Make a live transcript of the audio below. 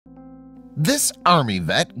This army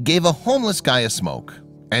vet gave a homeless guy a smoke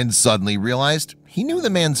and suddenly realized he knew the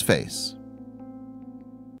man's face.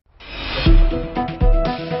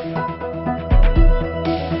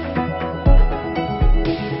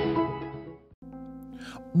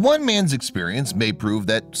 One man's experience may prove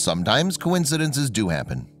that sometimes coincidences do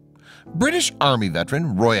happen. British Army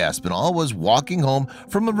veteran Roy Aspinall was walking home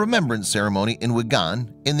from a remembrance ceremony in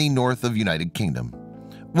Wigan in the north of United Kingdom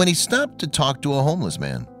when he stopped to talk to a homeless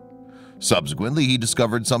man. Subsequently, he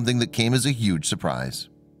discovered something that came as a huge surprise.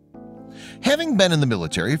 Having been in the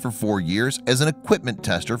military for 4 years as an equipment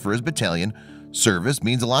tester for his battalion, service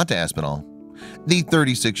means a lot to Aspinall. The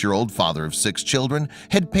 36-year-old father of 6 children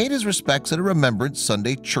had paid his respects at a Remembrance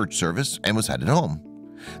Sunday church service and was headed home.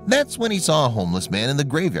 That's when he saw a homeless man in the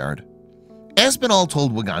graveyard. Aspinall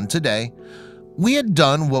told Wigan Today, "We had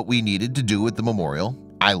done what we needed to do at the memorial.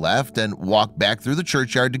 I left and walked back through the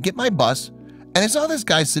churchyard to get my bus, and I saw this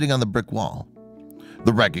guy sitting on the brick wall.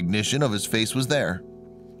 The recognition of his face was there."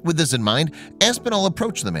 With this in mind, Aspinall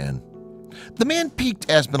approached the man. The man piqued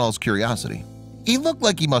Aspinall's curiosity. He looked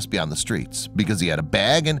like he must be on the streets because he had a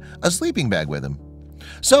bag and a sleeping bag with him.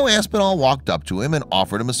 So Aspinall walked up to him and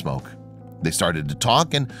offered him a smoke. They started to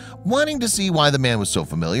talk, and wanting to see why the man was so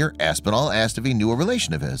familiar, Aspinall asked if he knew a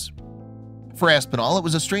relation of his. For Aspinall, it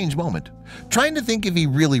was a strange moment, trying to think if he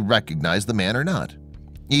really recognized the man or not.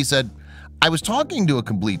 He said, "I was talking to a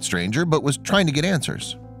complete stranger but was trying to get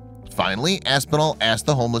answers." Finally, Aspinall asked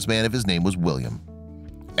the homeless man if his name was William.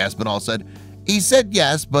 Aspinall said, "He said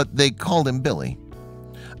yes, but they called him Billy."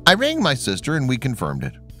 I rang my sister and we confirmed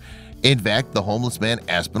it. In fact, the homeless man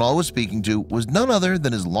Aspinall was speaking to was none other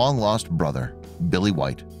than his long-lost brother, Billy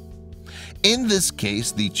White. In this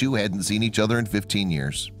case, the two hadn't seen each other in 15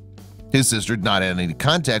 years. His sister had not had any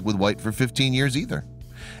contact with White for 15 years either.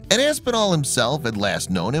 And Aspinall himself had last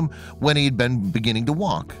known him when he had been beginning to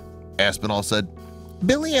walk. Aspinall said,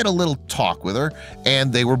 "Billy had a little talk with her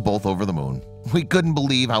and they were both over the moon. We couldn't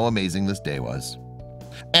believe how amazing this day was."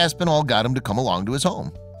 Aspinall got him to come along to his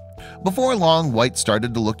home. Before long, White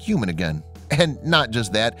started to look human again. And not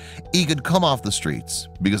just that, he could come off the streets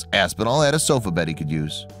because Aspinall had a sofa bed he could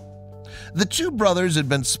use. The two brothers had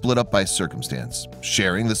been split up by circumstance,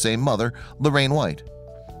 sharing the same mother, Lorraine White.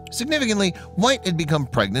 Significantly, White had become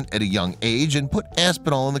pregnant at a young age and put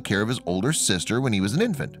Aspinall in the care of his older sister when he was an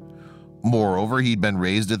infant. Moreover, he'd been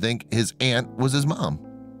raised to think his aunt was his mom.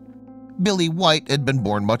 Billy White had been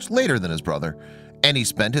born much later than his brother, and he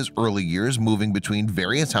spent his early years moving between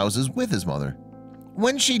various houses with his mother.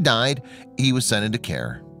 When she died, he was sent into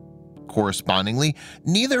care. Correspondingly,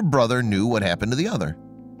 neither brother knew what happened to the other.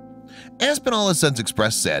 Aspinall has since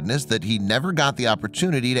expressed sadness that he never got the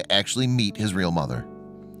opportunity to actually meet his real mother.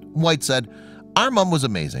 White said, "Our mom was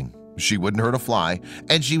amazing. She wouldn't hurt a fly,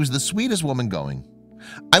 and she was the sweetest woman going.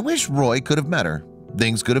 I wish Roy could have met her.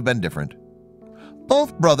 Things could have been different."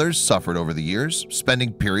 Both brothers suffered over the years,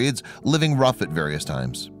 spending periods living rough at various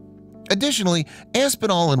times. Additionally,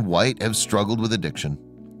 Aspinall and White have struggled with addiction.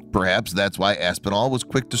 Perhaps that's why Aspinall was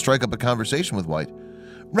quick to strike up a conversation with White,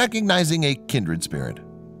 recognizing a kindred spirit.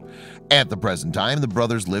 At the present time, the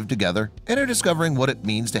brothers live together and are discovering what it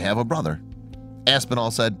means to have a brother. Aspinall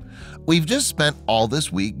said, "We've just spent all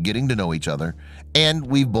this week getting to know each other, and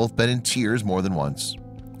we've both been in tears more than once.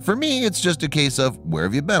 For me, it's just a case of, where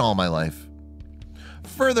have you been all my life?"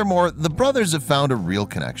 Furthermore, the brothers have found a real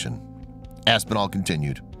connection. Aspinall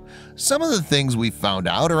continued, "Some of the things we found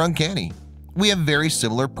out are uncanny. We have very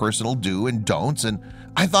similar personal do and don'ts, and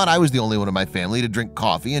I thought I was the only one in my family to drink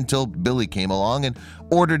coffee until Billy came along and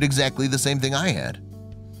ordered exactly the same thing I had."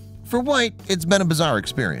 For White, it's been a bizarre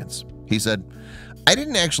experience. He said, "I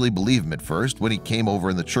didn't actually believe him at first when he came over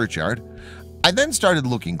in the churchyard. I then started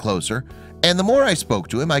looking closer, and the more I spoke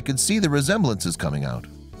to him, I could see the resemblances coming out.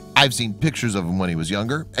 I've seen pictures of him when he was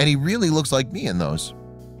younger, and he really looks like me in those."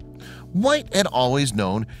 White had always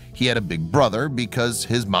known he had a big brother because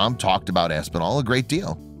his mom talked about Aspinall a great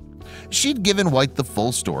deal. She'd given White the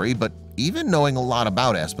full story, but even knowing a lot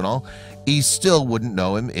about Aspinall, he still wouldn't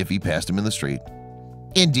know him if he passed him in the street.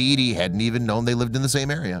 Indeed, he hadn't even known they lived in the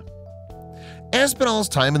same area. Aspinall's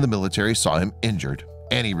time in the military saw him injured,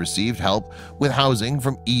 and he received help with housing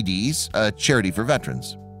from EDs, a charity for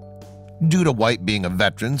veterans. Due to White being a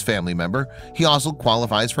veteran's family member, he also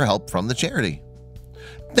qualifies for help from the charity.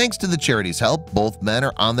 Thanks to the charity's help, both men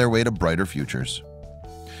are on their way to brighter futures.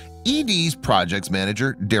 ED's projects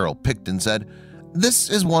manager, Daryl Picton, said, "This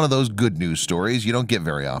is one of those good news stories you don't get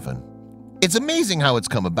very often. It's amazing how it's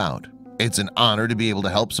come about. It's an honor to be able to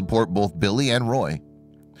help support both Billy and Roy.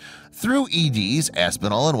 Through EDs,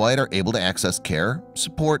 Aspinall and White are able to access care,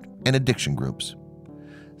 support, and addiction groups.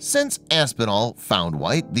 Since Aspinall found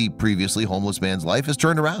White, the previously homeless man's life has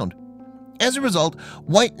turned around. As a result,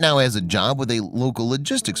 White now has a job with a local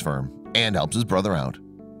logistics firm and helps his brother out.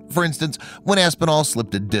 For instance, when Aspinall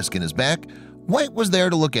slipped a disc in his back, White was there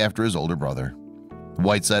to look after his older brother.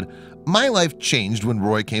 White said, "My life changed when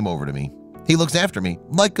Roy came over to me. He looks after me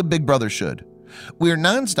like a big brother should. We're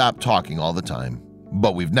nonstop talking all the time,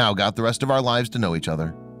 but we've now got the rest of our lives to know each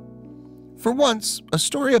other." For once, a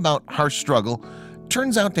story about harsh struggle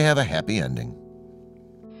turns out to have a happy ending.